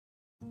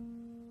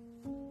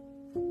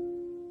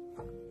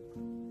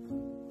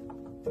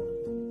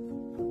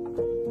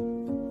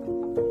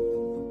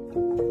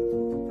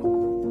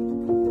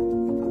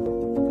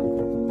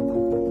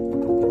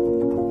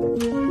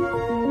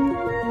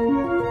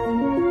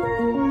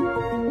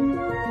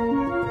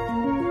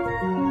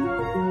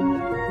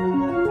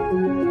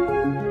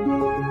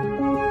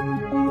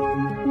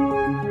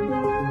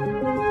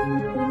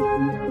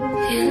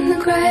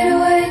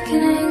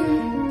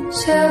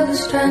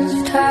strands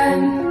of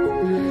time.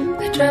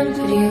 I dreamt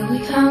that you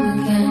were young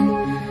again.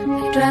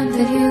 I dreamt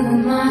that you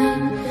were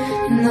mine.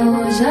 In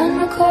those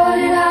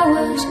unrecorded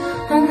hours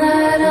on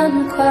that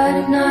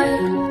unrequited night.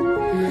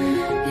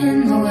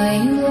 In the way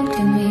you looked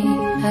at me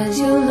as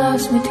you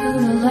lost me to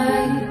the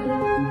light.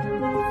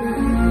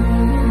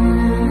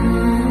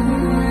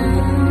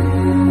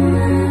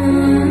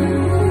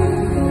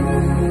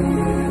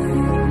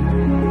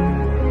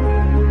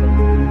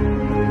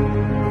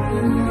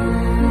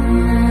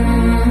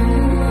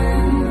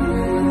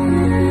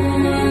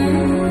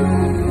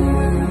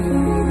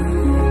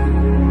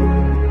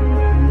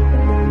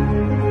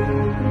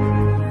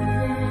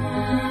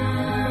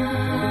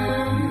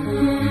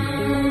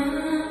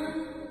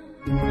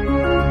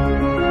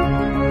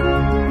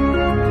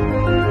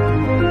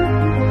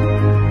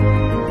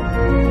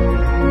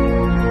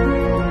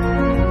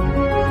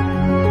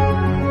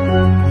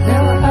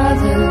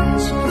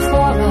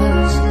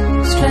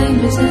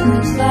 Strangers in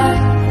this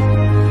life,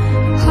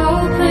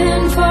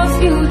 hoping for a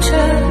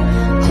future,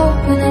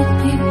 hoping it'd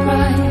be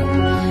bright.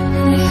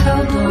 And they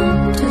held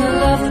on to their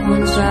loved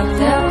ones, wrapped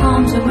their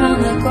arms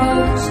around their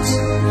ghosts,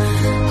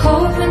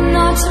 hoping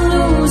not to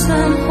lose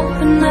them,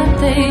 hoping that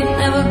they'd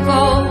never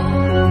go.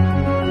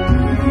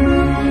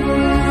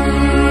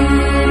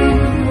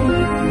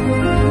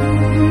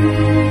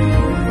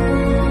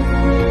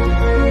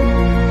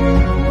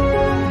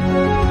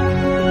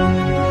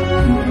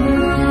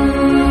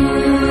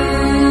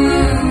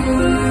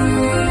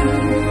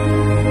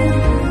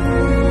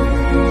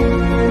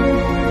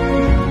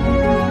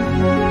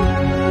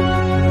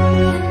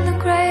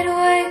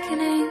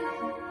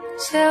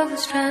 Silver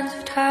strands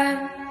of time.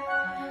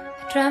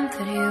 I dreamt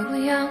that you were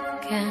young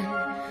again.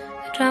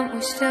 I dreamt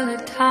we still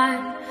had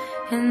time.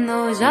 In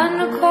those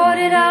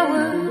unrecorded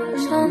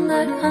hours on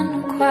that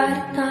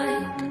unrequited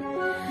night.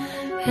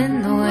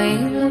 In the way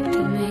you looked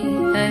at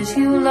me as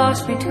you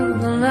lost me to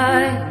the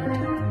light.